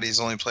my God, he's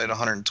only played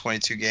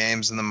 122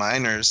 games in the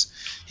minors.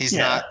 He's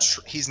not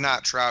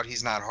Trout,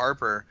 he's not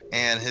Harper."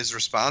 And his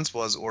response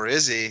was, "Or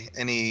is he?"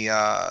 And he,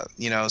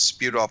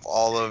 spewed off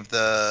all of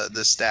the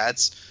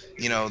stats.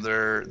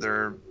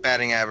 Their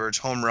batting average,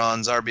 home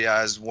runs,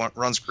 RBIs,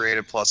 runs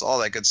created, plus all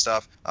that good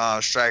stuff,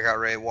 strikeout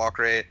rate, walk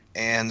rate,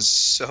 and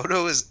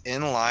Soto is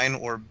in line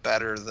or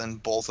better than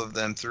both of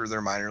them through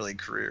their minor league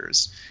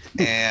careers.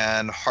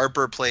 And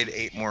Harper played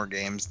 8 more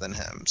games than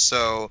him.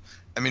 So,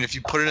 if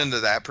you put it into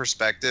that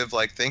perspective,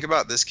 think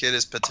about this kid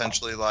is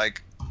potentially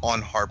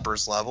on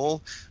Harper's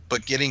level,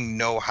 but getting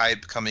no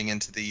hype coming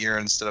into the year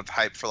instead of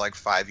hype for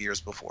 5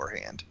 years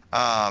beforehand.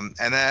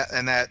 And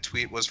that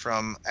tweet was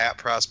from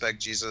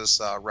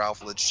 @ProspectJesus,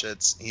 Ralph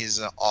Lishitz. He's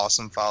an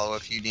awesome follow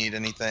if you need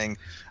anything.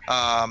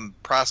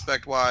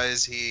 Prospect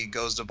wise, he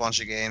goes to a bunch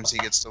of games. He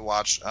gets to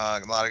watch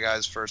a lot of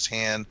guys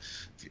firsthand.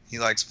 He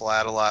likes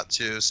Vlad a lot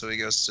too, so he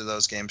goes to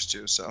those games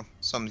too. So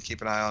something to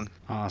keep an eye on.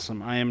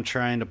 Awesome. I am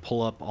trying to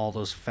pull up all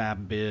those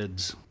fab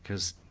bids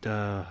because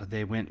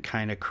they went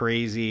kind of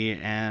crazy,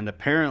 and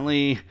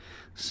apparently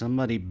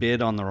somebody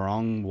bid on the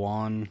wrong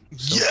one.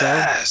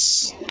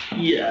 Yes.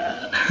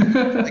 Yeah.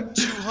 Like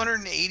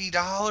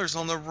 $280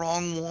 on the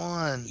wrong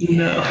one.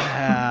 No.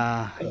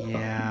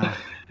 Yeah.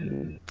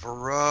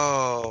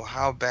 Bro,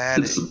 how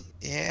bad?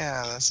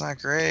 Yeah, that's not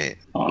great.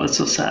 Oh, that's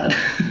so sad.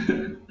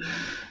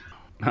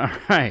 All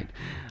right.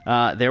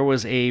 There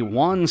was a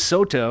Juan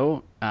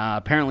Soto.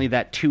 Apparently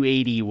that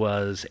 280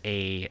 was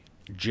a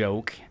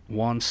joke.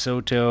 Juan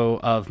Soto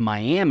of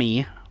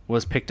Miami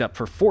was picked up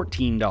for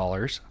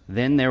 $14.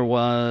 Then there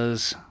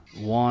was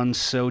Juan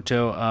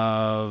Soto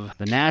of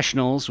the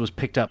Nationals was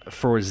picked up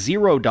for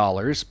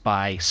 $0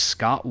 by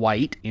Scott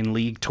White in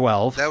League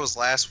 12. That was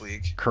last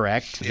week.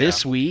 Correct. Yeah.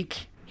 This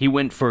week, he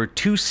went for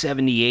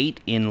 $278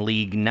 in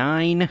League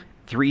 9,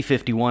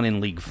 $351 in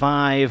League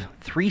 5,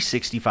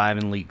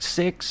 $365 in League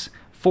 6,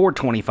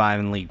 $425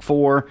 in League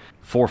 4,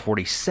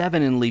 $447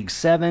 in League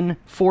 7,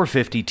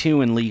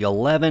 $452 in League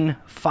 11,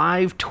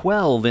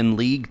 $512 in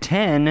League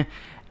 10,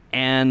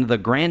 and the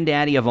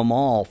granddaddy of them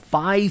all,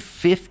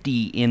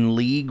 $550 in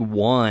League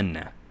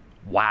 1.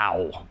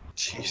 Wow.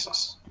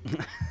 Jesus.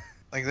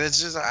 Like,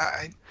 that's just,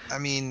 I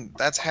mean,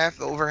 that's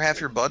over half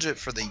your budget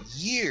for the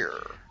year.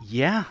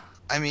 Yeah.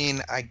 I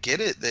mean, I get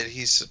it that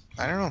he's,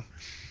 I don't know.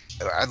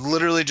 I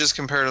literally just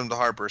compared him to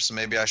Harper, so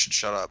maybe I should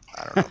shut up.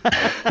 I don't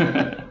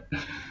know.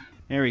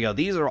 There we go.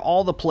 These are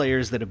all the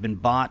players that have been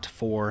bought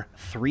for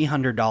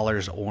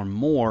 $300 or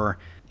more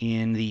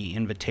in the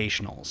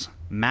invitationals.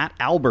 Matt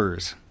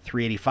Albers,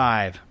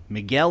 $385.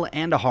 Miguel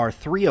Andujar,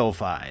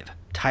 $305.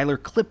 Tyler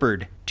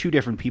Clippard, 2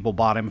 different people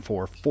bought him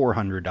for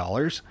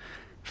 $400.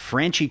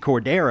 Franchi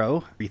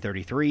Cordero,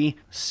 $333.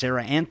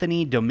 Sarah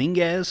Anthony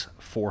Dominguez,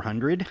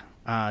 $400.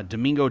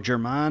 Domingo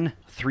German,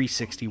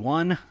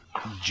 $361.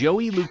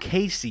 Joey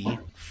Lucchesi,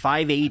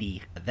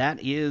 $580.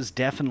 That is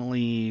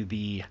definitely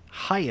the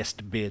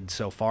highest bid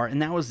so far, and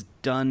that was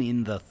done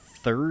in the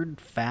 3rd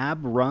Fab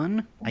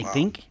run, I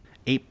think,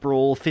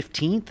 April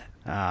 15th.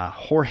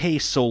 Jorge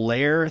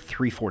Soler,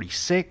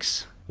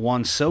 $346.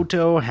 Juan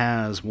Soto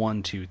has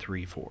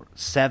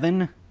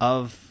 7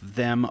 of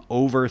them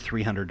over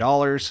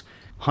 $300.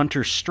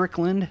 Hunter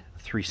Strickland,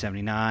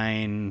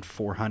 $379,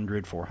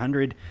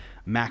 $400.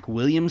 Mac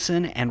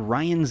Williamson, and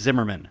Ryan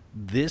Zimmerman.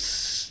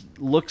 This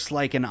looks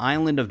like an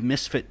island of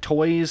misfit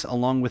toys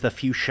along with a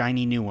few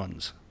shiny new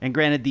ones. And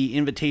granted, the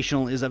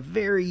Invitational is a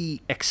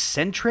very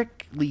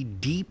eccentrically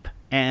deep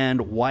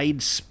and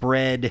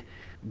widespread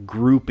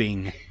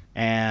grouping,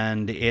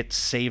 and it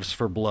saves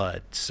for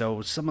blood.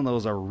 So some of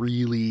those are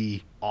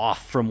really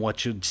off from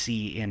what you'd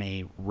see in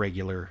a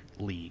regular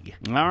league.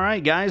 All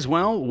right, guys.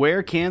 Well,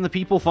 where can the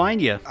people find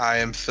you? I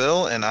am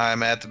Phil, and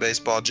I'm at the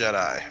Baseball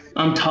Jedi.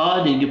 I'm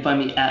Todd, and you can find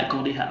me at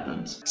Goldie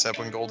Happens. Except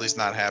when Goldie's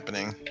not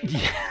happening.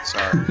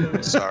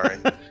 Sorry.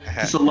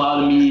 It's a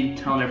lot of me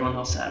telling everyone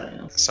how sad I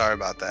am. Sorry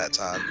about that,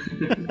 Todd.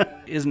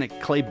 Isn't it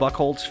Clay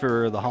Buchholz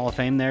for the Hall of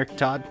Fame there,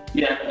 Todd?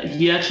 Yeah,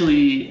 he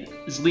actually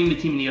is leading the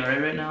team in the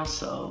ERA right now,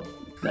 so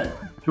that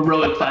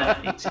heroic 5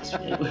 innings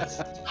yesterday was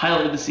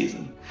highlight of the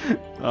season.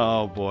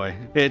 Oh boy,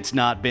 it's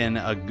not been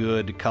a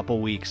good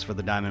couple weeks for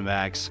the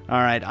Diamondbacks.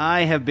 All right,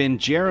 I have been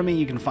Jeremy.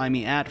 You can find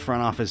me at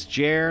Front Office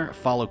Jer.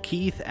 Follow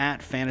Keith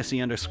at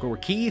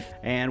fantasy_Keith,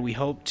 and we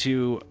hope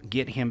to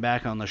get him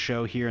back on the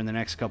show here in the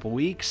next couple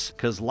weeks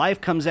because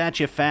life comes at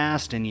you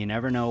fast and you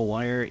never know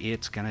where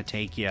it's gonna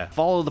take you.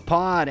 Follow the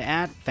pod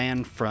at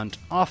FanFront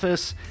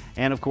Office,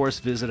 and of course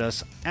visit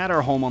us at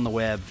our home on the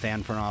web,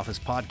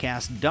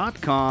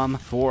 fanfrontofficepodcast.com,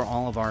 for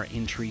all of our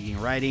intriguing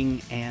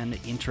writing and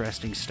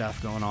interesting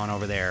stuff going on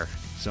over there.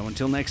 So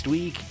until next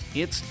week,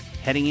 it's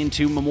heading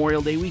into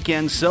Memorial Day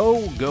weekend,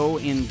 so go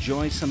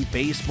enjoy some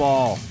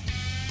baseball.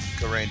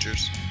 Go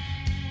Rangers.